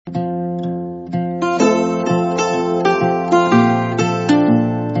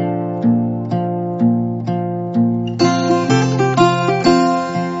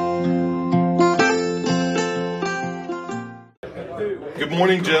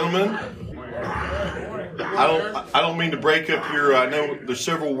gentlemen, I don't mean to break up here. I know there's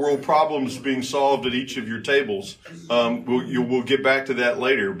several world problems being solved at each of your tables. We'll get back to that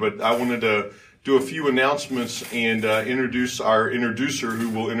later, but I wanted to do a few announcements and introduce our introducer who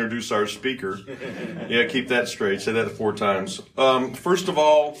will introduce our speaker. Yeah, keep that straight. Say that 4 times. First of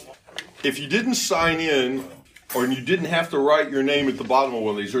all, if you didn't sign in or you didn't have to write your name at the bottom of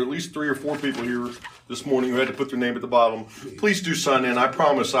one of these, there are at least 3 or 4 people here this morning who had to put their name at the bottom, please do sign in. I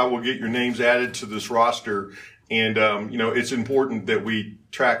promise I will get your names added to this roster. And, it's important that we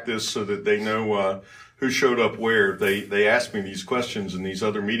track this so that they know who showed up where. They ask me these questions in these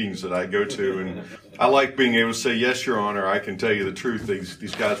other meetings that I go to. And I like being able to say, yes, Your Honor, I can tell you the truth.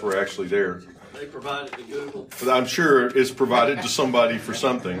 These guys were actually there. They provided to Google. But I'm sure it's provided to somebody for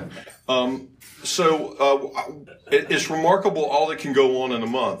something. It's remarkable all that can go on in a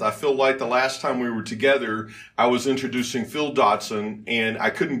month. I feel like the last time we were together, I was introducing Phil Dotson, and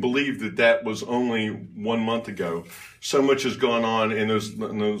I couldn't believe that was only 1 month ago. So much has gone on in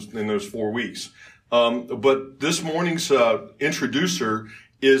those 4 weeks. But this morning's introducer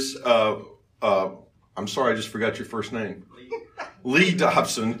is I'm sorry, I just forgot your first name. Lee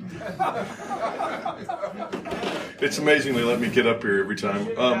Dobson. It's amazing they let me get up here every time.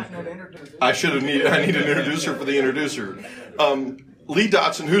 I need an introducer for the introducer. Lee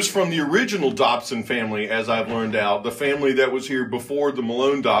Dotson, who's from the original Dobson family, as I've learned out, the family that was here before the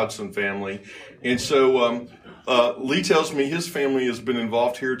Malone Dodson family. And so Lee tells me his family has been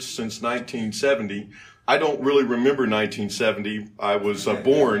involved here since 1970. I don't really remember 1970. I was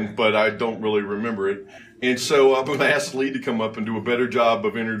born, but I don't really remember it. And so I'm going to ask Lee to come up and do a better job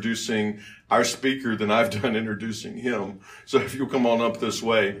of introducing our speaker than I've done introducing him. So if you'll come on up this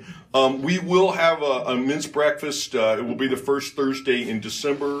way. We will have a men's breakfast. It will be the first Thursday in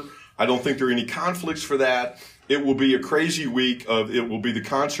December. I don't think there are any conflicts for that. It will be a crazy week. It will be the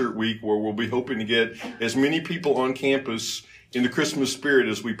concert week where we'll be hoping to get as many people on campus in the Christmas spirit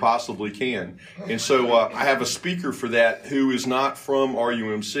as we possibly can. And so I have a speaker for that who is not from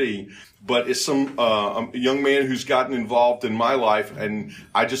RUMC, but it's some a young man who's gotten involved in my life, and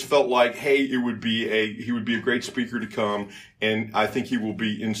I just felt like, hey, he would be a great speaker to come, and I think he will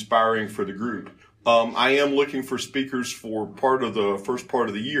be inspiring for the group. I am looking for speakers for first part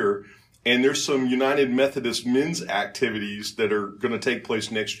of the year. And there's some United Methodist men's activities that are going to take place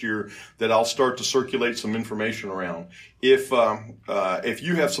next year that I'll start to circulate some information around. If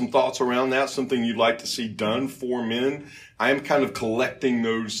you have some thoughts around that, something you'd like to see done for men, I am kind of collecting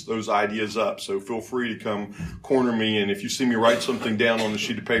those ideas up. So feel free to come corner me. And if you see me write something down on a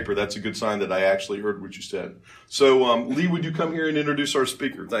sheet of paper, that's a good sign that I actually heard what you said. So Lee, would you come here and introduce our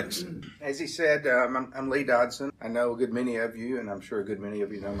speaker? Thanks. As he said, I'm Lee Dodson. I know a good many of you, and I'm sure a good many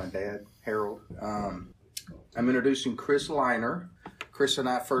of you know my dad, Harold. I'm introducing Chris Liner. Chris and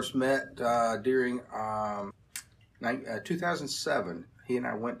I first met during 2007. He and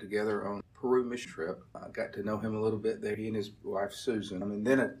I went together on a Peru mission trip. I got to know him a little bit there, he and his wife, Susan.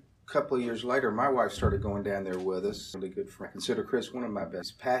 Then a couple of years later, my wife started going down there with us. Really good friend. I consider Chris one of my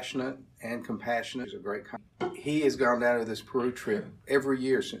best. Passionate and compassionate. He's a great He has gone down to this Peru trip every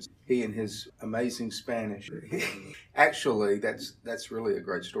year since he and his amazing Spanish. Actually, that's really a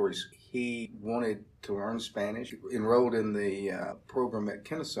great story. He wanted to learn Spanish, enrolled in the program at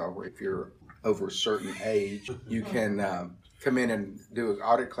Kennesaw, where if you're over a certain age, you can come in and do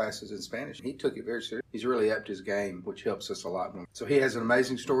audit classes in Spanish. He took it very seriously. He's really upped his game, which helps us a lot more. So he has an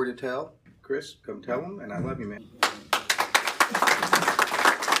amazing story to tell. Chris, come tell him, and I love you, man.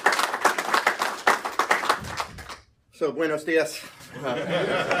 So, buenos dias.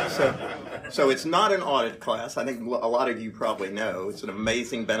 So it's not an audit class. I think a lot of you probably know. It's an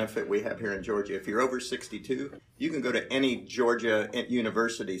amazing benefit we have here in Georgia. If you're over 62, you can go to any Georgia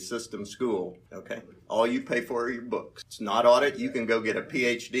University system school, okay? All you pay for are your books. It's not audit. You can go get a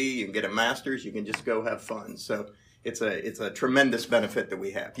PhD, you can get a master's, you can just go have fun. So it's a tremendous benefit that we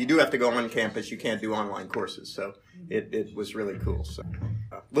have. You do have to go on campus. You can't do online courses. So it was really cool. So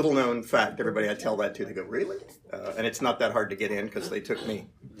little known fact, everybody I tell that to, they go, really? And it's not that hard to get in because they took me.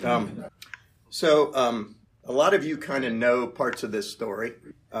 A lot of you kind of know parts of this story.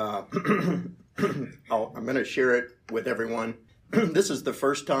 I'm going to share it with everyone. This is the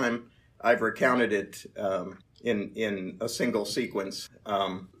first time I've recounted it in a single sequence.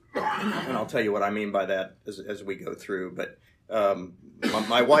 And I'll tell you what I mean by that as we go through. But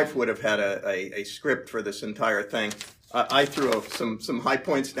my wife would have had a script for this entire thing. I threw some high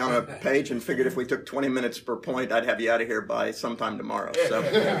points down a page and figured if we took 20 minutes per point, I'd have you out of here by sometime tomorrow.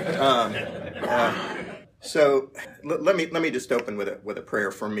 So let me just open with a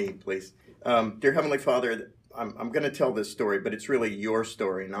prayer for me, please. Dear Heavenly Father, I'm going to tell this story, but it's really your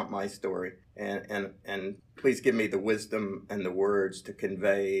story, not my story. And please give me the wisdom and the words to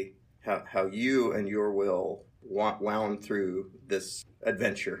convey how you and your will wound through this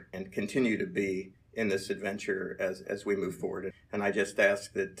adventure and continue to be in this adventure as we move forward. And I just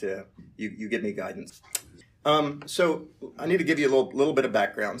ask that you give me guidance. So I need to give you a little bit of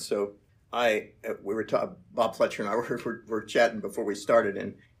background. So Bob Fletcher and I were chatting before we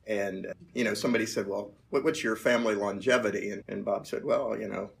started, and somebody said, well, what's your family longevity? And Bob said, well,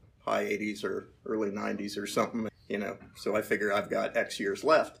 high 80s or early 90s or something, so I figure I've got X years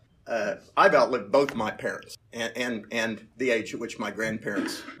left. I've outlived both my parents and the age at which my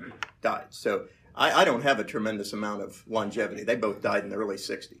grandparents died. So I don't have a tremendous amount of longevity. They both died in the early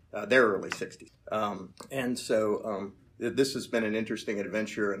 60s, their early 60s. And so this has been an interesting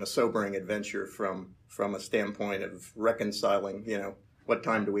adventure and a sobering adventure from a standpoint of reconciling, what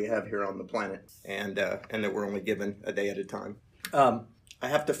time do we have here on the planet, and that we're only given a day at a time. I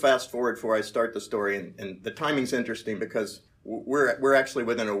have to fast forward before I start the story, and the timing's interesting because we're actually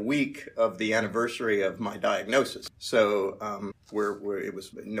within a week of the anniversary of my diagnosis. So it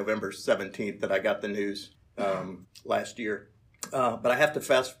was November 17th that I got the news last year. But I have to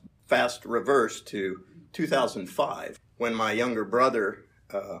fast reverse to 2005 when my younger brother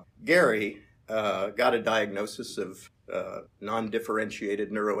Gary got a diagnosis of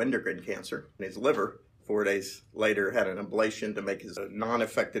non-differentiated neuroendocrine cancer in his liver. 4 days later, had an ablation to make his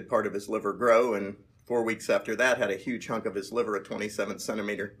non-affected part of his liver grow, and 4 weeks after that, had a huge hunk of his liver, a 27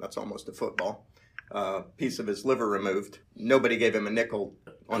 centimeter, that's almost a football, piece of his liver removed. Nobody gave him a nickel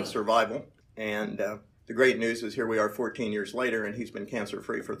on survival, and the great news is here we are 14 years later, and he's been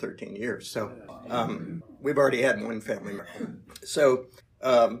cancer-free for 13 years. So we've already had one family member. So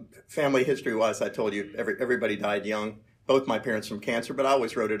family history-wise, I told you, everybody died young. Both my parents from cancer, but I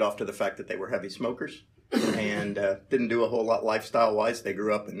always wrote it off to the fact that they were heavy smokers and didn't do a whole lot lifestyle-wise. They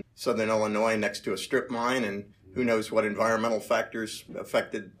grew up in southern Illinois next to a strip mine, and who knows what environmental factors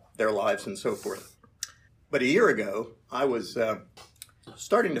affected their lives and so forth. But a year ago, I was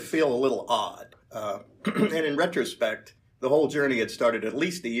starting to feel a little odd. And in retrospect, the whole journey had started at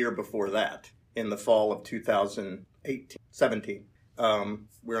least a year before that, in the fall of 2017.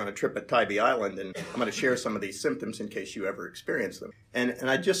 We were on a trip at Tybee Island, and I'm going to share some of these symptoms in case you ever experience them. And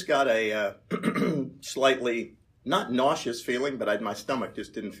I just got a slightly, not nauseous feeling, but my stomach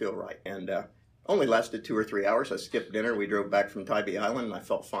just didn't feel right. And only lasted 2 or 3 hours. I skipped dinner. We drove back from Tybee Island, and I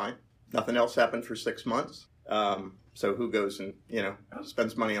felt fine. Nothing else happened for 6 months. So who goes and,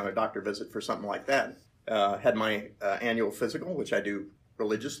 spends money on a doctor visit for something like that? Had my annual physical, which I do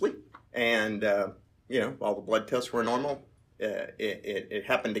religiously. And, all the blood tests were normal. It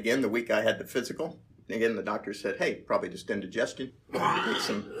happened again the week I had the physical. Again, the doctor said, hey, probably just indigestion.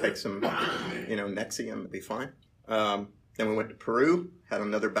 Take some Nexium, it'll be fine. Then we went to Peru, had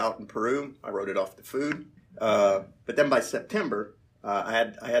another bout in Peru. I wrote it off the food. But then by September,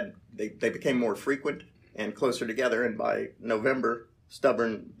 they became more frequent and closer together. And by November,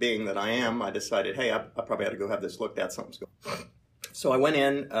 stubborn being that I am, I decided, hey, I probably had to go have this looked at. Something's going on. So I went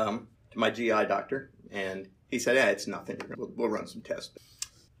in to my GI doctor, and he said, yeah, it's nothing. We'll run some tests.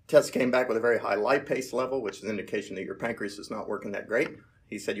 Tests came back with a very high lipase level, which is an indication that your pancreas is not working that great.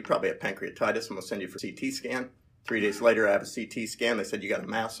 He said, you probably have pancreatitis, and we'll send you for a CT scan. 3 days later, I have a CT scan. They said, you got a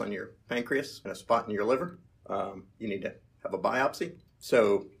mass on your pancreas and a spot in your liver. You need to have a biopsy.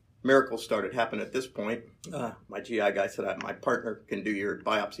 So miracles started happening at this point. My GI guy said, my partner can do your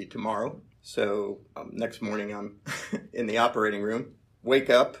biopsy tomorrow. So next morning, I'm in the operating room, wake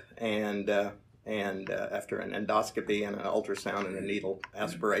up, and after an endoscopy and an ultrasound and a needle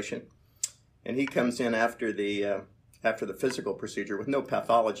aspiration. And he comes in after the physical procedure with no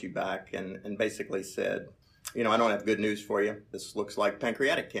pathology back and basically said, I don't have good news for you. This looks like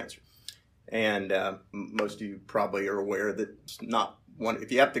pancreatic cancer. And most of you probably are aware that it's not one.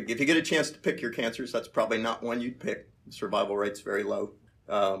 If you get a chance to pick your cancers, that's probably not one you'd pick. The survival rate's very low.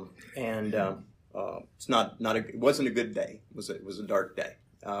 It's it wasn't a good day. It was a dark day.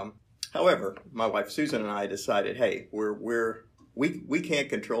 However, my wife Susan and I decided, hey, we can't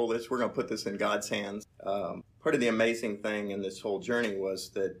control this. We're going to put this in God's hands. Part of the amazing thing in this whole journey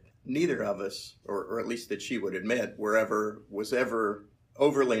was that neither of us, or at least that she would admit, was ever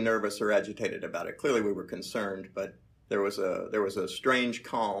overly nervous or agitated about it. Clearly, we were concerned, but there was a strange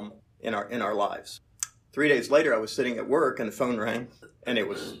calm in our lives. 3 days later, I was sitting at work and the phone rang, and it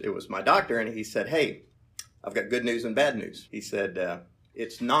was my doctor, and he said, hey, I've got good news and bad news. He said,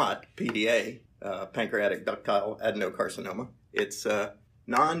 it's not PDA, pancreatic ductile adenocarcinoma. It's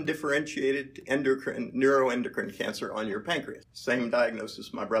non-differentiated neuroendocrine cancer on your pancreas. Same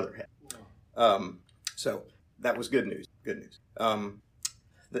diagnosis my brother had. So that was good news. Good news.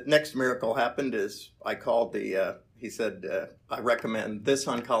 The next miracle happened is I called he said, I recommend this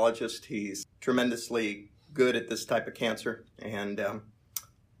oncologist. He's tremendously good at this type of cancer, and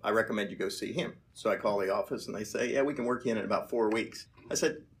I recommend you go see him. So I call the office, and they say, yeah, we can work you in about 4 weeks. I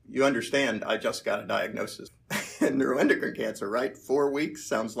said, you understand, I just got a diagnosis. Neuroendocrine cancer, right? 4 weeks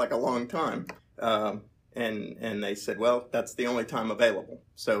sounds like a long time. And they said, well, that's the only time available.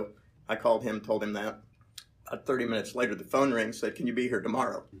 So I called him, told him that. 30 minutes later, the phone rings, said, can you be here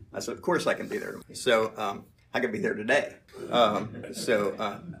tomorrow? I said, of course I can be there tomorrow. So I can be there today.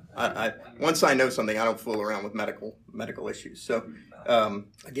 Once I know something, I don't fool around with medical issues. So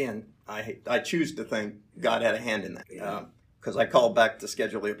again, I choose to think God had a hand in that. Because I called back to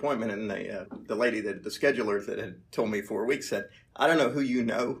schedule the appointment, and the lady, the scheduler that had told me 4 weeks said, I don't know who you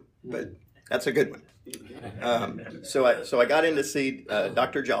know, but that's a good one. So I got in to see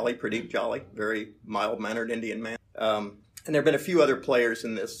Dr. Jolly, Pradeep Jolly, very mild-mannered Indian man. And there have been a few other players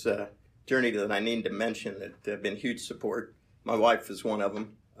in this journey that I need to mention that have been huge support. My wife is one of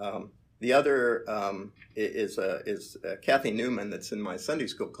them. The other is Kathy Newman, that's in my Sunday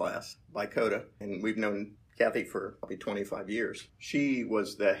school class by Coda, and we've known Kathy for probably 25 years. She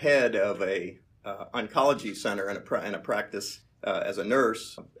was the head of a oncology center in a practice as a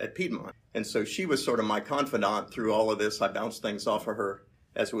nurse at Piedmont. And so she was sort of my confidant through all of this. I bounced things off of her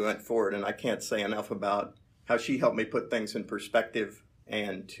as we went forward, and I can't say enough about how she helped me put things in perspective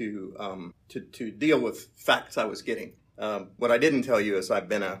and to deal with facts I was getting. What I didn't tell you is I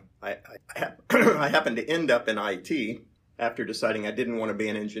happened to end up in IT after deciding I didn't want to be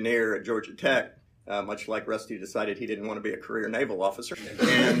an engineer at Georgia Tech. Much like Rusty decided he didn't want to be a career naval officer.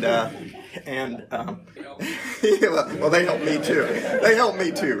 And well, they helped me too. They helped me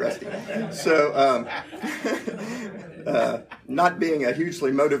too, Rusty. So not being a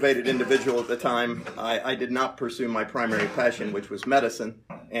hugely motivated individual at the time, I did not pursue my primary passion, which was medicine,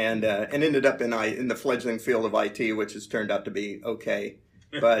 and ended up in the fledgling field of IT, which has turned out to be okay.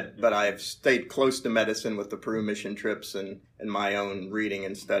 But I've stayed close to medicine with the Peru mission trips and my own reading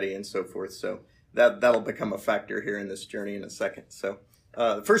and study and so forth. So that'll become a factor here in this journey in a second. So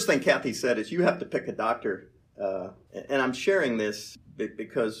the first thing Kathy said is you have to pick a doctor. And I'm sharing this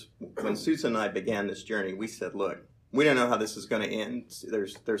because when Susan and I began this journey, we said, look, we don't know how this is going to end.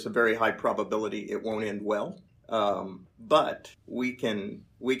 There's a very high probability it won't end well. But we can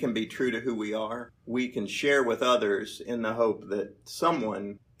be true to who we are. We can share with others in the hope that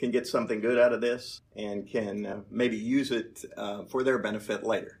someone can get something good out of this and can maybe use it for their benefit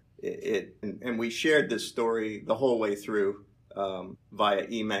later. And we shared this story the whole way through via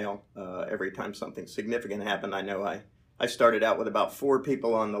email. Every time something significant happened, I know I started out with about 4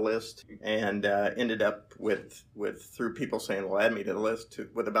 people on the list and ended up with through people saying, well, add me to the list,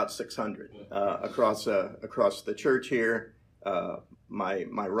 with about 600 across the church here, my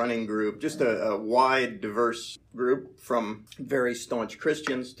running group, just a wide, diverse group from very staunch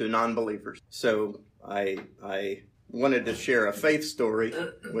Christians to non-believers. So I wanted to share a faith story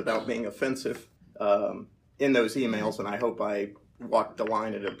without being offensive in those emails, and I hope I walked the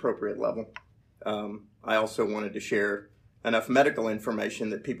line at an appropriate level. I also wanted to share enough medical information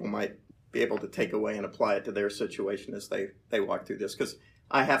that people might be able to take away and apply it to their situation as they walk through this. Because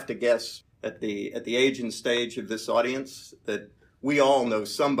I have to guess at the age and stage of this audience that we all know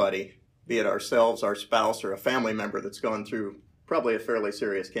somebody, be it ourselves, our spouse, or a family member that's gone through probably a fairly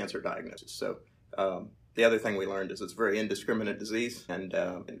serious cancer diagnosis. So the other thing we learned is it's a very indiscriminate disease and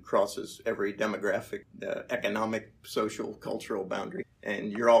it crosses every demographic, economic, social, cultural boundary,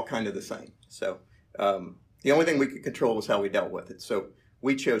 and you're all kind of the same. So the only thing we could control was how we dealt with it. So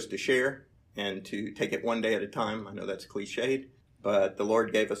we chose to share and to take it one day at a time. I know that's cliched, but the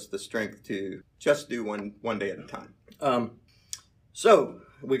Lord gave us the strength to just do one day at a time. So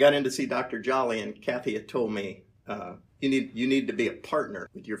we got in to see Dr. Jolly, and Kathy had told me, you need to be a partner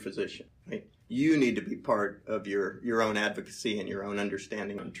with your physician, right? You need to be part of your own advocacy and your own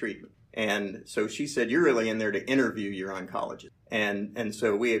understanding and treatment. And so she said, you're really in there to interview your oncologist. And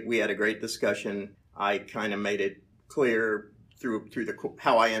so we had a great discussion. I kind of made it clear through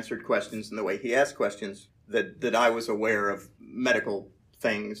how I answered questions and the way he asked questions that I was aware of medical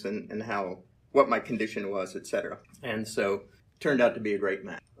things and what my condition was, etc. And so it turned out to be a great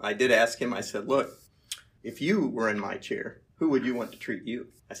match. I did ask him, I said, look, if you were in my chair, who would you want to treat you?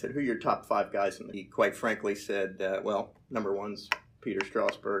 I said, who are your top 5 guys? And he quite frankly said, well, number 1's Peter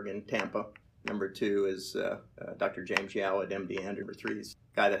Strasberg in Tampa. Number 2 is Dr. James Yao at MD Anderson. Number 3 is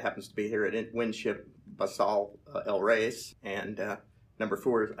a guy that happens to be here at Winship, Basal El Reyes. And number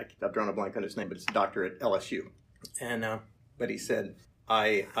 4, I've drawn a blank on his name, but it's a doctor at LSU. And but he said,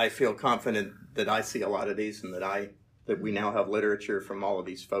 I feel confident that I see a lot of these, and that we now have literature from all of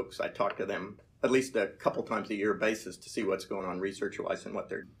these folks. I talk to them at least a couple times a year basis to see what's going on research-wise and what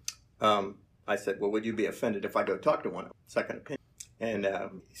they're. I said, well, would you be offended if I go talk to one of them? Second opinion. And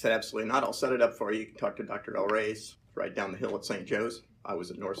he said, absolutely not. I'll set it up for you. You can talk to Dr. El Reyes right down the hill at St. Joe's. I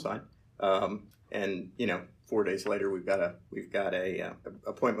was at Northside. And 4 days later, we've got a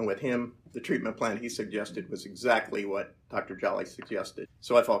appointment with him. The treatment plan he suggested was exactly what Dr. Jolly suggested.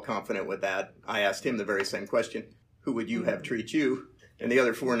 So I felt confident with that. I asked him the very same question: who would you have treat you? And the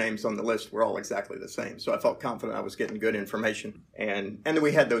other 4 names on the list were all exactly the same. So I felt confident I was getting good information, and then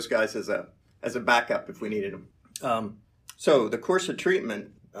we had those guys as a backup if we needed them. So the course of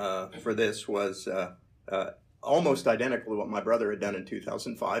treatment for this was almost identical to what my brother had done in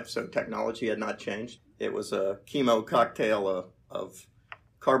 2005. So technology had not changed. It was a chemo cocktail of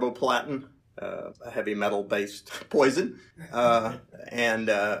carboplatin, a heavy metal-based poison, and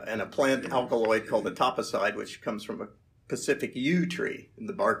a plant alkaloid called etoposide, which comes from a Pacific yew tree,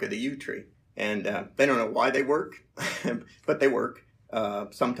 the bark of the yew tree. And they don't know why they work, but they work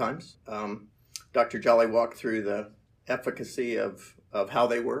sometimes. Dr. Jolly walked through the efficacy of how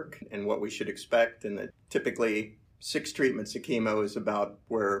they work and what we should expect, and that typically 6 treatments of chemo is about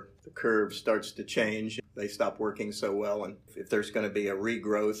where the curve starts to change. They stop working so well, and if there's going to be a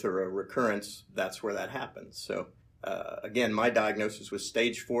regrowth or a recurrence, that's where that happens. So again, my diagnosis was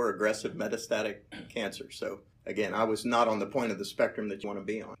stage 4 aggressive metastatic cancer. So again, I was not on the point of the spectrum that you want to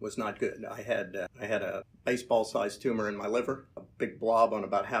be on. It was not good. I had a baseball-sized tumor in my liver, a big blob on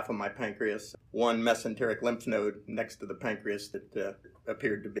about half of my pancreas, 1 mesenteric lymph node next to the pancreas that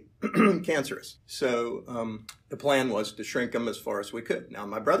appeared to be cancerous. So the plan was to shrink them as far as we could. Now, in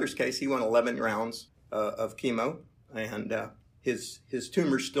my brother's case, he went 11 rounds of chemo, and his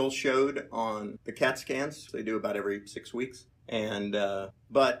tumor still showed on the CAT scans. They do about every 6 weeks, and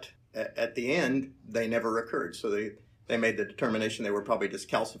but at the end, they never recurred. So they made the determination they were probably just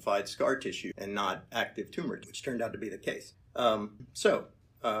calcified scar tissue and not active tumor, which turned out to be the case.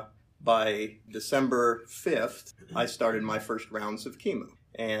 By December 5th, I started my first rounds of chemo.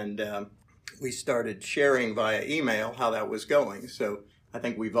 And we started sharing via email how that was going. So I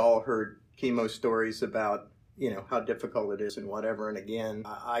think we've all heard chemo stories about, how difficult it is and whatever. And again,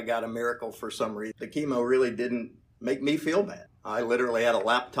 I got a miracle for some reason. The chemo really didn't make me feel bad. I literally had a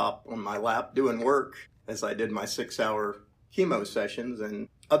laptop on my lap doing work as I did my 6-hour chemo sessions, and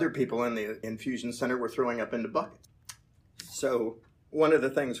other people in the infusion center were throwing up into buckets. So one of the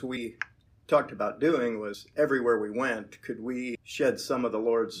things we talked about doing was everywhere we went, could we shed some of the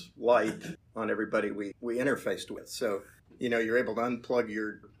Lord's light on everybody we interfaced with? So, you're able to unplug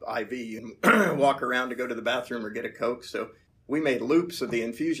your IV and walk around to go to the bathroom or get a Coke. So we made loops of the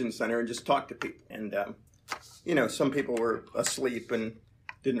infusion center and just talked to people. And some people were asleep and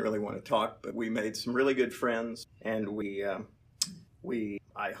didn't really want to talk, but we made some really good friends, and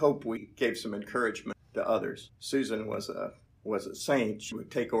I hope we gave some encouragement to others. Susan was a saint. She would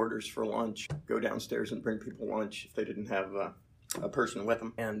take orders for lunch, go downstairs and bring people lunch if they didn't have a person with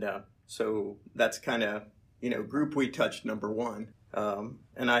them. And so that's kind of, group we touched, number 1.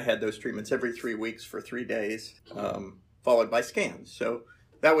 And I had those treatments every 3 weeks for 3 days, followed by scans. So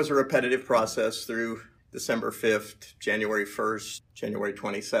that was a repetitive process through December 5th, January 1st, January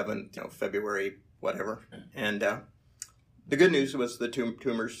 27th, February, whatever. And the good news was the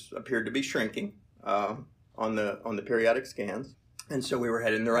tumors appeared to be shrinking on the periodic scans. And so we were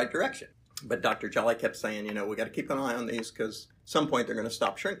headed in the right direction. But Dr. Jolly kept saying, we got to keep an eye on these because at some point they're going to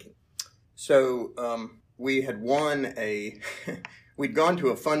stop shrinking. So we had we'd gone to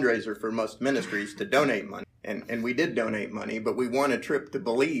a fundraiser for Most Ministries to donate money. And we did donate money, but we won a trip to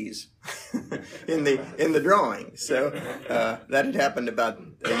Belize in the drawing. So that had happened about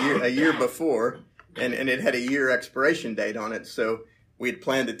a year before, and it had a year expiration date on it. So we had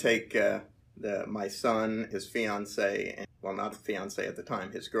planned to take my son, his fiance, well, not a fiance at the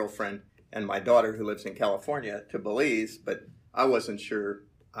time, his girlfriend, and my daughter, who lives in California, to Belize. But I wasn't sure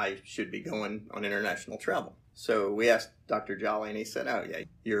I should be going on international travel. So we asked Dr. Jolly, and he said, oh, yeah,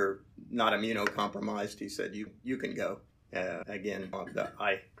 you're not immunocompromised. He said, you can go. Again,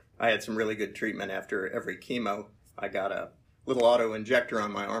 I had some really good treatment after every chemo. I got a little auto-injector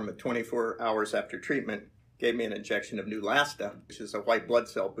on my arm at 24 hours after treatment, gave me an injection of Neulasta, which is a white blood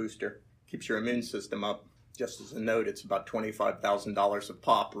cell booster, keeps your immune system up. Just as a note, it's about $25,000 a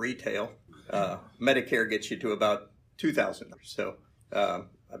pop retail. Medicare gets you to about $2,000. So I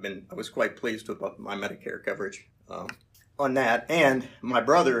was quite pleased with my Medicare coverage on that. And my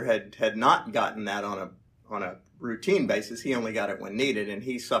brother had not gotten that on a routine basis. He only got it when needed, and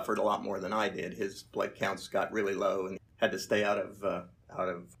he suffered a lot more than I did. His blood counts got really low and had to stay out of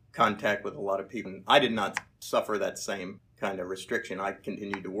contact with a lot of people. I did not suffer that same kind of restriction. I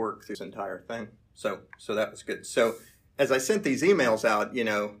continued to work through this entire thing. So that was good. So as I sent these emails out,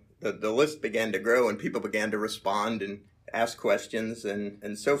 the list began to grow and people began to respond and ask questions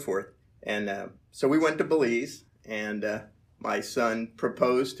and so forth. And so we went to Belize, and my son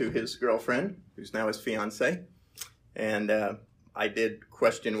proposed to his girlfriend, who's now his fiance. And I did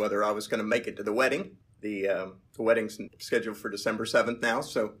question whether I was going to make it to the wedding. The wedding's scheduled for December 7th now,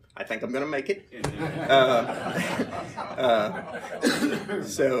 so I think I'm going to make it.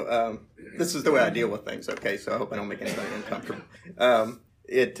 This is the way I deal with things, okay? So I hope I don't make anybody uncomfortable. But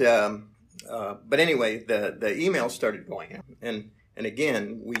anyway, the emails started going out. And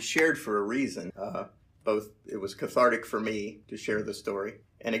again, we shared for a reason. Both, it was cathartic for me to share the story,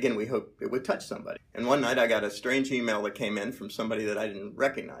 and again, we hoped it would touch somebody. And one night I got a strange email that came in from somebody that I didn't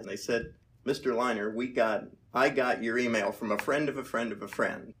recognize. They said, Mr. Liner, I got your email from a friend of a friend of a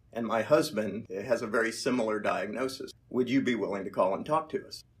friend, and my husband has a very similar diagnosis. Would you be willing to call and talk to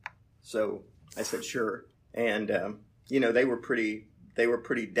us? So I said, sure. And, they were pretty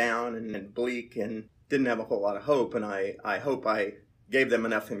down and bleak and didn't have a whole lot of hope. And I hope I gave them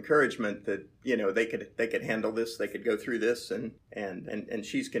enough encouragement that, they could handle this, they could go through this. And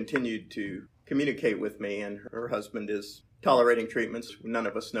she's continued to communicate with me, and her husband is tolerating treatments. None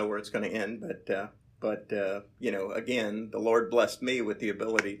of us know where it's going to end, but again, the Lord blessed me with the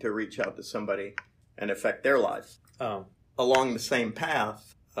ability to reach out to somebody and affect their lives. Along the same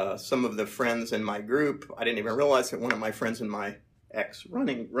path, some of the friends in my group, I didn't even realize that one of my friends in my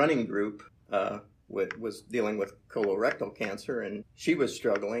running group was dealing with colorectal cancer, and she was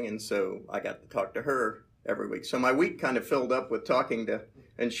struggling, and so I got to talk to her every week. So my week kind of filled up with talking to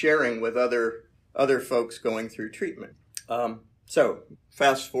and sharing with other folks going through treatment. So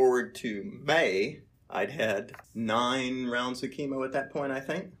fast forward to May, I'd had 9 rounds of chemo at that point, I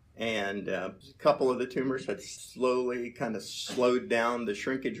think. And a couple of the tumors had slowly kind of slowed down the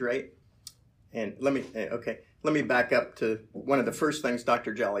shrinkage rate. And let me back up to one of the first things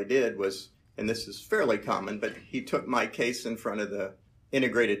Dr. Jolly did was, and this is fairly common, but he took my case in front of the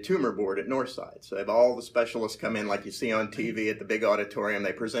integrated tumor board at Northside. So they have all the specialists come in like you see on TV at the big auditorium.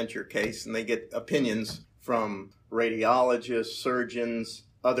 They present your case and they get opinions from radiologists, surgeons,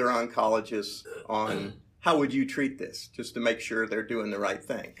 other oncologists on how would you treat this, just to make sure they're doing the right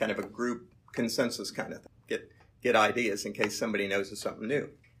thing, kind of a group consensus kind of thing, get ideas in case somebody knows of something new.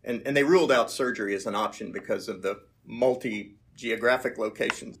 And they ruled out surgery as an option because of the multi-geographic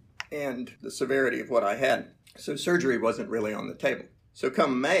locations and the severity of what I had. So surgery wasn't really on the table. So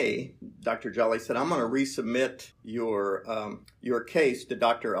come May, Dr. Jolly said, I'm going to resubmit your case to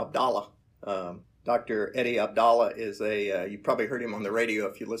Dr. Abdallah. Dr. Eddie Abdallah is you probably heard him on the radio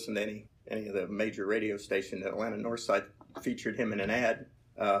if you listen to any of the major radio stations. Atlanta Northside featured him in an ad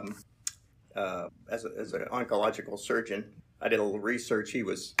as an oncological surgeon. I did a little research. He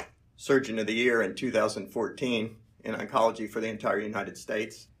was Surgeon of the Year in 2014 in oncology for the entire United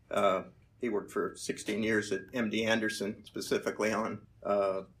States. He worked for 16 years at MD Anderson, specifically on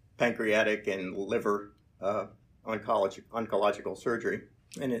pancreatic and liver oncological surgery,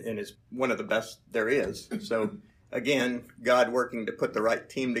 and is one of the best there is. So again, God working to put the right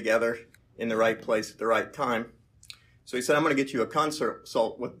team together in the right place at the right time. So he said, I'm going to get you a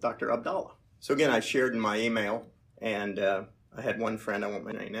consult with Dr. Abdallah. So again, I shared in my email, and I had one friend, I won't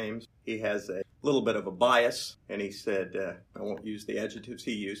mention any names, he has a little bit of a bias, and he said, I won't use the adjectives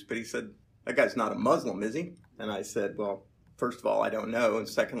he used, but he said, that guy's not a Muslim, is he? And I said, well, first of all, I don't know, and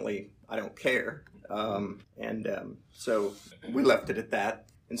secondly, I don't care. So we left it at that.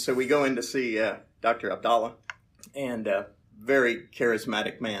 And so we go in to see Dr. Abdallah, and very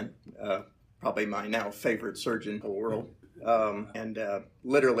charismatic man, probably my now favorite surgeon in the world, and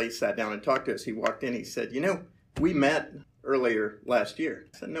literally sat down and talked to us. He walked in, he said, we met earlier last year.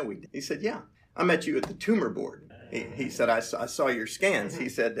 I said, no, we didn't. He said, yeah, I met you at the tumor board. He said, I saw your scans. He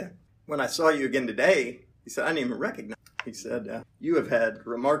said, when I saw you again today, he said, I didn't even recognize you. He said, you have had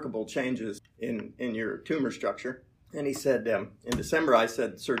remarkable changes in your tumor structure. And he said, in December, I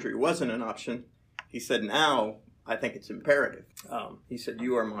said surgery wasn't an option. He said, now I think it's imperative. He said,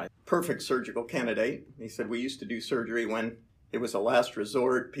 you are my perfect surgical candidate. He said, we used to do surgery when it was a last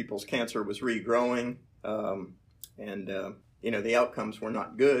resort. People's cancer was regrowing. And the outcomes were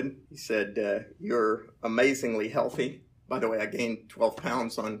not good. He said, you're amazingly healthy. By the way, I gained 12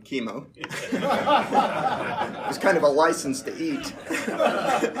 pounds on chemo. It was kind of a license to eat.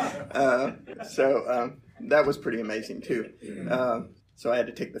 So that was pretty amazing, too. So I had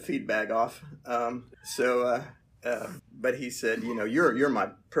to take the feed bag off. But he said, you're my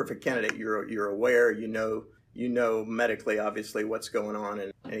perfect candidate. You're aware, you know you know medically, obviously, what's going on.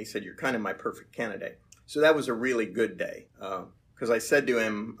 And he said, you're kind of my perfect candidate. So that was a really good day. Because I said to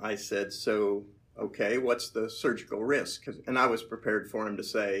him, I said, so, okay, what's the surgical risk? And I was prepared for him to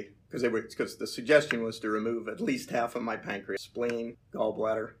say, because the suggestion was to remove at least half of my pancreas, spleen,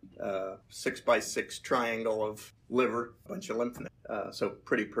 gallbladder, 6x6 triangle of liver, a bunch of lymph nodes. So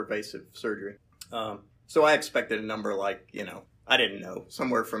pretty pervasive surgery. So I expected a number like, I didn't know,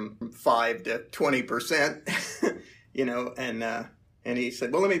 somewhere from 5 to 20%, and he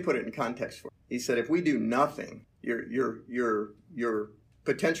said, well, let me put it in context for you. He said, if we do nothing, your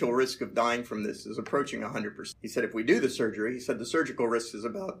potential risk of dying from this is approaching 100%. He said, if we do the surgery, he said the surgical risk is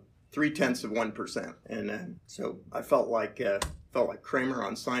about 0.3%. And so I felt like Kramer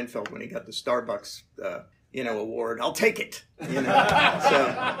on Seinfeld when he got the Starbucks, award. I'll take it.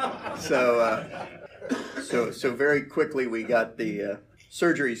 So very quickly we got the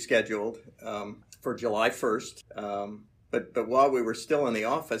surgery scheduled for July 1st. But while we were still in the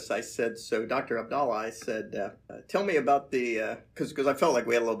office, I said, so Dr. Abdallah, I said, tell me about because I felt like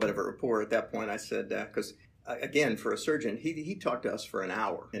we had a little bit of a rapport at that point. I said, because again, for a surgeon, he talked to us for an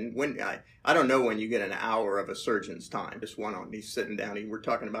hour. And when I don't know when you get an hour of a surgeon's time, just one on, he's sitting down, we're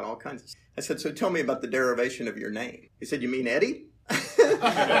talking about all kinds of stuff. I said, so tell me about the derivation of your name. He said, you mean Eddie? I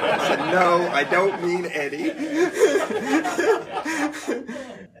said, no, I don't mean Eddie.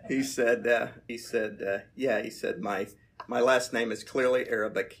 He said, yeah, he said, my last name is clearly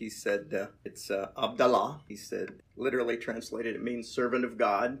Arabic. He said, it's Abdallah. He said, literally translated, it means servant of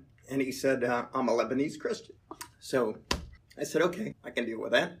God. And he said, I'm a Lebanese Christian. So I said, okay, I can deal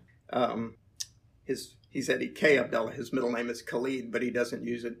with that. He's Eddie K. Abdallah. His middle name is Khalid, but he doesn't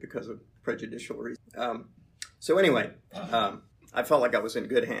use it because of prejudicial reasons. So anyway, I felt like I was in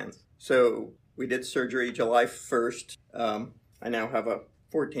good hands. So we did surgery July 1st. I now have a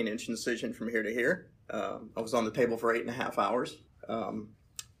 14-inch incision from here to here. I was on the table for 8.5 hours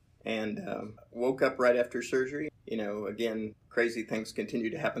and woke up right after surgery. Again, crazy things continue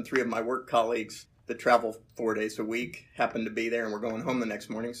to happen. 3 of my work colleagues that travel 4 days a week happened to be there, and we're going home the next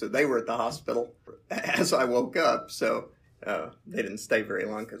morning. So they were at the hospital as I woke up. So they didn't stay very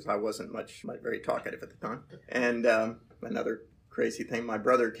long because I wasn't very talkative at the time. And another crazy thing, my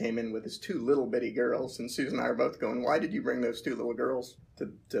brother came in with his 2 little bitty girls, and Susan and I are both going, why did you bring those 2 little girls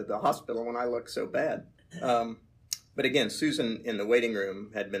to the hospital when I look so bad? But again, Susan in the waiting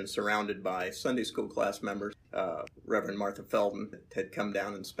room had been surrounded by Sunday school class members. Reverend Martha Feldman had come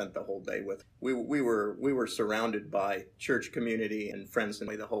down and spent the whole day with us. We were surrounded by church community and friends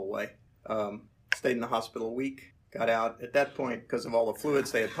the whole way. Stayed in the hospital a week. Got out. At that point, because of all the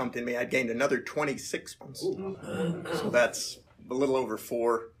fluids they had pumped in me, I'd gained another 26 pounds. So that's a little over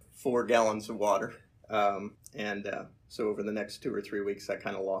four gallons of water. So over the next 2 or 3 weeks, I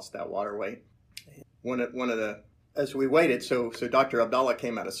kind of lost that water weight. As we waited, so Dr. Abdallah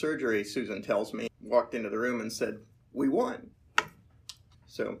came out of surgery, Susan tells me, walked into the room and said, we won.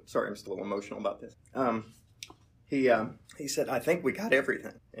 So, sorry, I'm still a little emotional about this. He said, I think we got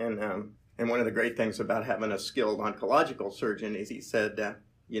everything. And one of the great things about having a skilled oncological surgeon is he said,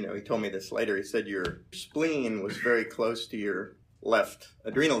 he told me this later, he said your spleen was very close to your left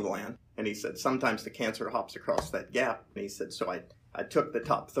adrenal gland. And he said, sometimes the cancer hops across that gap. And he said, so I took the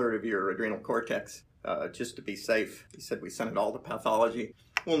top third of your adrenal cortex just to be safe. He said, we sent it all to pathology.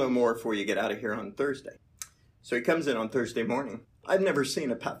 We'll know more before you get out of here on Thursday. So he comes in on Thursday morning. I've never seen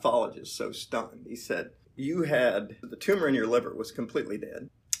a pathologist so stunned. He said, the tumor in your liver was completely dead.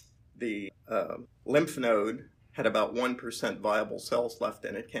 The lymph node had about 1% viable cells left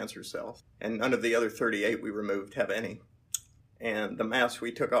in it, cancer cells. And none of the other 38 we removed have any. And the mass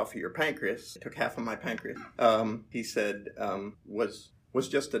we took off of your pancreas, took half of my pancreas, he said, was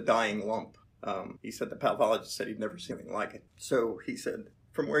just a dying lump. He said the pathologist said he'd never seen anything like it. So he said,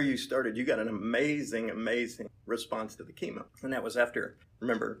 from where you started, you got an amazing, amazing response to the chemo. And that was after,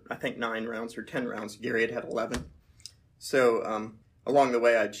 remember, I think 9 rounds or 10 rounds. Gary had 11. So along the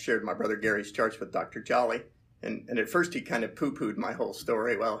way, I'd shared my brother Gary's charts with Dr. Jolly. And at first, he kind of poo-pooed my whole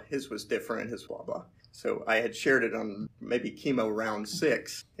story. Well, his was different, his blah, blah. So I had shared it on maybe chemo round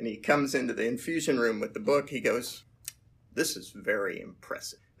 6. And he comes into the infusion room with the book. He goes, this is very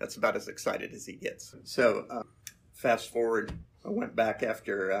impressive. That's about as excited as he gets. So fast forward, I went back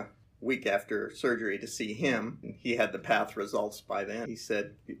after a week after surgery to see him. He had the path results by then. He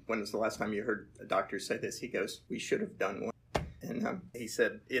said, when was the last time you heard a doctor say this? He goes, we should have done one. And he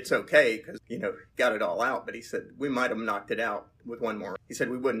said, it's okay because, got it all out. But he said, we might have knocked it out with one more. He said,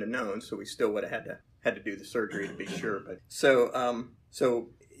 we wouldn't have known, so we still would have had to do the surgery to be sure. But so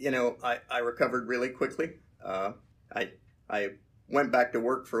I recovered really quickly. I went back to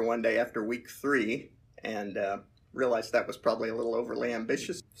work for one day after week 3, and realized that was probably a little overly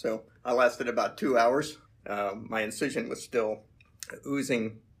ambitious. So I lasted about 2 hours. My incision was still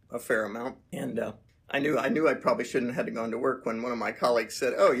oozing a fair amount, and I knew I probably shouldn't have had to go into work when one of my colleagues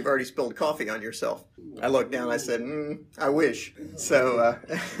said, "Oh, you've already spilled coffee on yourself." I looked down, I said, "I wish." So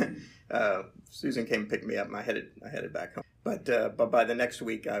Susan came and picked me up, and I headed back home. But by the next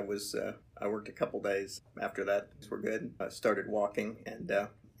week, I worked a couple days. After that, things were good. I started walking, and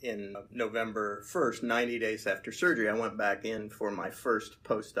in November 1st, 90 days after surgery, I went back in for my first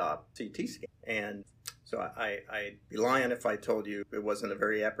post-op CT scan. And so I'd be lying if I told you it wasn't a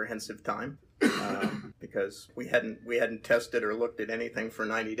very apprehensive time, because we hadn't tested or looked at anything for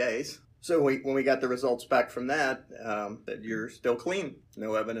 90 days. So when we got the results back from that you're still clean,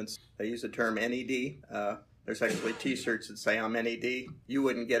 no evidence. They use the term NED. There's actually T-shirts that say I'm NED. You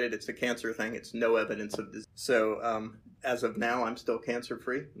wouldn't get it. It's a cancer thing. It's no evidence of disease. So as of now, I'm still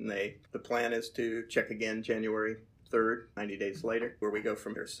cancer-free. And the plan is to check again January 3rd, 90 days later, where we go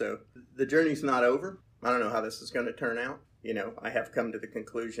from here. So the journey's not over. I don't know how this is going to turn out. You know, I have come to the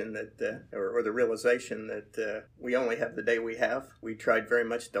conclusion that, or the realization that we only have the day we have. We tried very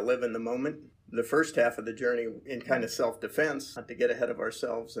much to live in the moment. The first half of the journey in kind of self-defense, not to get ahead of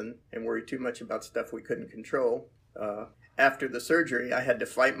ourselves and worry too much about stuff we couldn't control. After the surgery, I had to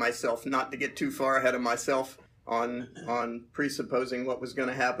fight myself not to get too far ahead of myself on presupposing what was going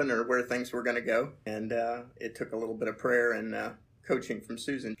to happen or where things were going to go. And it took a little bit of prayer and coaching from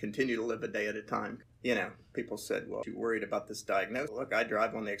Susan. Continue to live a day at a time. You know, people said, well, you worried about this diagnosis? Look, I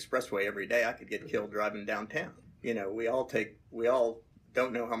drive on the expressway every day. I could get killed driving downtown. You know, we all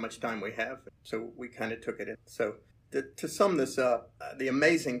don't know how much time we have. So we kind of took it in. So to sum this up, the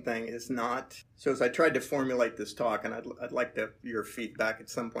amazing thing is not, so as I tried to formulate this talk, and I'd like your feedback at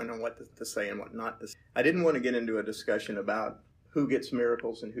some point on what to say and what not to say. I didn't want to get into a discussion about who gets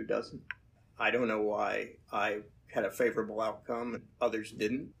miracles and who doesn't. I don't know why I had a favorable outcome and others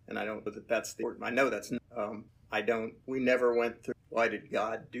didn't, and I don't know that that's the I know that's we never went through, why did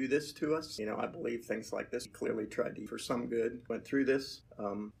God do this to us? You know, I believe things like this. He clearly tried to, for some good, went through this.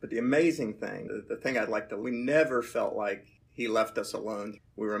 But the amazing thing, the thing I'd like to, we never felt like he left us alone.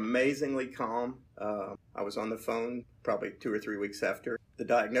 We were amazingly calm. I was on the phone probably 2 or 3 weeks after the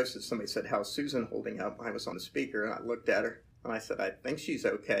diagnosis. Somebody said, "How's Susan holding up?" I was on the speaker and I looked at her and I said, "I think she's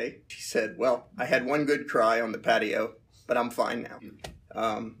okay." She said, "Well, I had one good cry on the patio, but I'm fine now."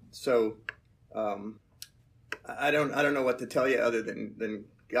 I don't know what to tell you other than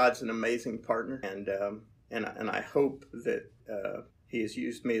God's an amazing partner, and I hope that He has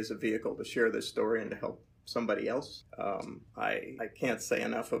used me as a vehicle to share this story and to help somebody else. I can't say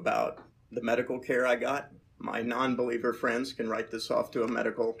enough about the medical care I got. My non-believer friends can write this off to a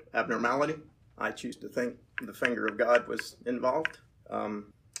medical abnormality. I choose to think the finger of God was involved.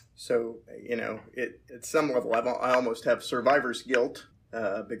 So you know, at some level, I almost have survivor's guilt.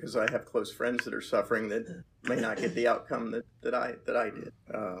 Because I have close friends that are suffering that may not get the outcome that I did.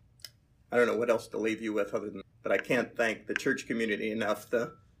 I don't know what else to leave you with other than, but I can't thank the church community enough.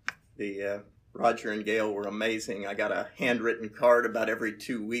 The Roger and Gail were amazing. I got a handwritten card about every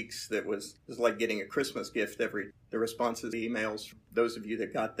 2 weeks that was like getting a Christmas gift. The responses, the emails, those of you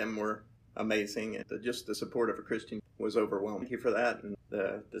that got them were amazing. And just the support of a Christian was overwhelming. Thank you for that. And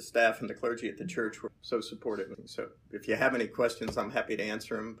the staff and the clergy at the church were so supportive. So if you have any questions, I'm happy to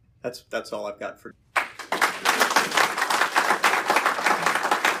answer them. That's all I've got for.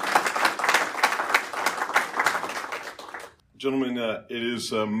 Gentlemen, it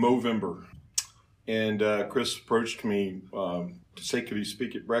is Movember, and Chris approached me to say could he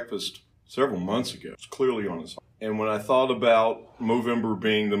speak at breakfast several months ago. It's clearly on his heart. And when I thought about Movember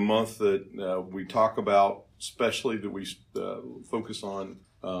being the month that we talk about, especially that we focus on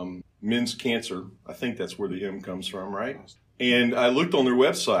men's cancer, I think that's where the M comes from, right? And I looked on their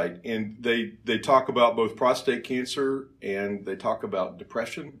website, and they talk about both prostate cancer, and they talk about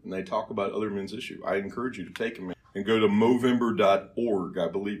depression, and they talk about other men's issues. I encourage you to take them and go to Movember.org, I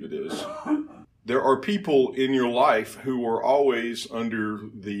believe it is. There are people in your life who are always under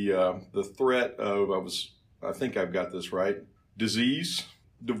the threat of, I think I've got this right, disease,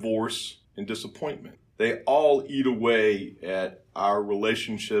 divorce, and disappointment. They all eat away at our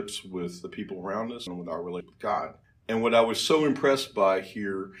relationships with the people around us and with our relationship with God. And what I was so impressed by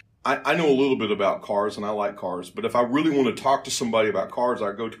here, I know a little bit about cars and I like cars, but if I really want to talk to somebody about cars,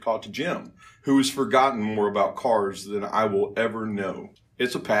 I go to talk to Jim, who has forgotten more about cars than I will ever know.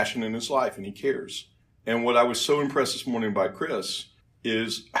 It's a passion in his life and he cares. And what I was so impressed this morning by Chris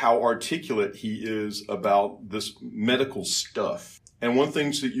is how articulate he is about this medical stuff. And one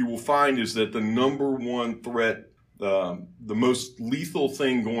thing that you will find is that the number one threat the most lethal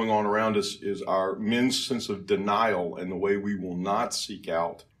thing going on around us is our men's sense of denial and the way we will not seek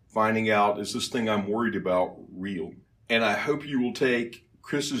out, finding out, is this thing I'm worried about real? And I hope you will take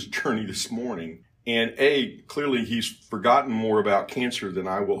Chris's journey this morning. And clearly he's forgotten more about cancer than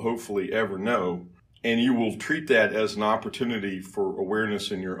I will hopefully ever know. And you will treat that as an opportunity for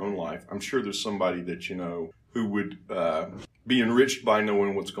awareness in your own life. I'm sure there's somebody that you know who would be enriched by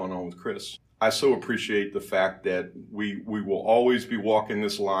knowing what's going on with Chris. I so appreciate the fact that we will always be walking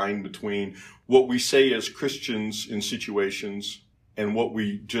this line between what we say as Christians in situations and what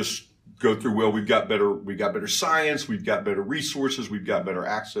we just go through. Well, we've got better science, we've got better resources, we've got better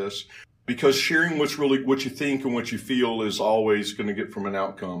access. Because sharing what's really what you think and what you feel is always going to get from an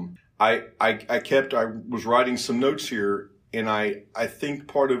outcome. I was writing some notes here, and I think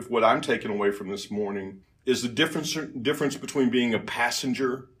part of what I'm taking away from this morning is the difference between being a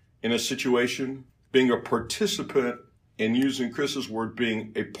passenger in a situation, being a participant, and using Chris's word,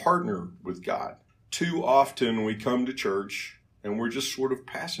 being a partner with God. Too often we come to church and we're just sort of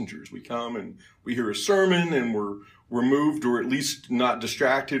passengers. We come and we hear a sermon and we're moved, or at least not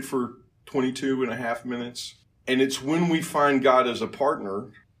distracted for 22 and a half minutes. And it's when we find God as a partner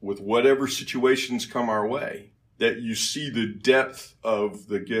with whatever situations come our way that you see the depth of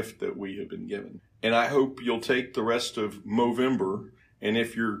the gift that we have been given. And I hope you'll take the rest of Movember. And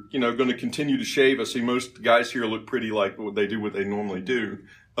if you're, going to continue to shave, I see most guys here look pretty like what they normally do.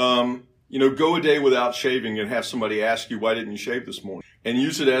 Go a day without shaving and have somebody ask you, why didn't you shave this morning? And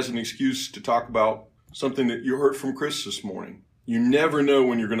use it as an excuse to talk about something that you heard from Chris this morning. You never know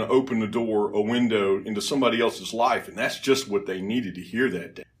when you're going to open the door, a window into somebody else's life. And that's just what they needed to hear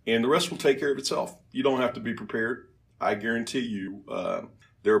that day. And the rest will take care of itself. You don't have to be prepared. I guarantee you,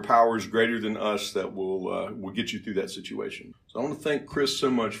 there are powers greater than us that will get you through that situation. So I want to thank Chris so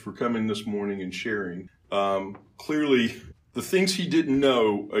much for coming this morning and sharing. Clearly, the things he didn't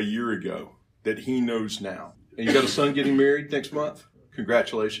know a year ago that he knows now. And you got a son getting married next month?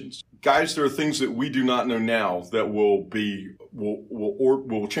 Congratulations. Guys, there are things that we do not know now that will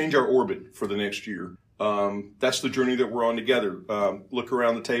change our orbit for the next year. That's the journey that we're on together. Look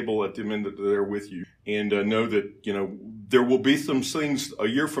around the table at the men that are there with you and know that, there will be some things a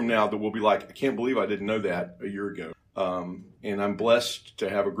year from now that will be like, I can't believe I didn't know that a year ago. And I'm blessed to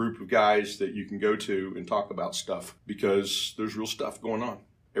have a group of guys that you can go to and talk about stuff, because there's real stuff going on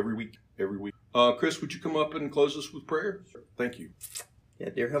every week. Chris, would you come up and close us with prayer? Thank you. Yeah,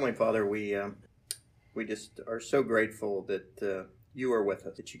 dear Heavenly Father, we just are so grateful that you are with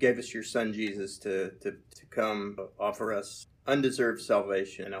us, that you gave us your Son Jesus to come offer us undeserved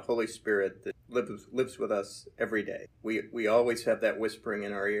salvation, and a Holy Spirit that lives with us every day. We always have that whispering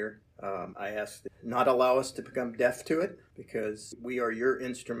in our ear. I ask that not allow us to become deaf to it, because we are your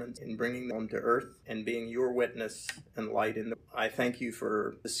instruments in bringing them to earth and being your witness and light in the. I thank you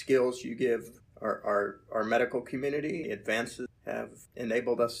for the skills you give our medical community. Advances have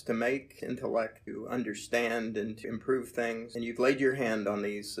enabled us to make intellect, to understand, and to improve things. And you've laid your hand on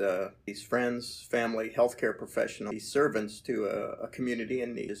these friends, family, healthcare professionals, these servants to a community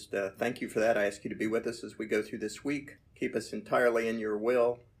in need. Just thank you for that. I ask you to be with us as we go through this week. Keep us entirely in your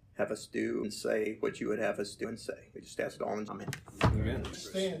will. Have us do and say what you would have us do and say. We just ask it all in Amen. Amen.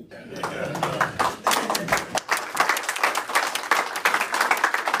 Stand.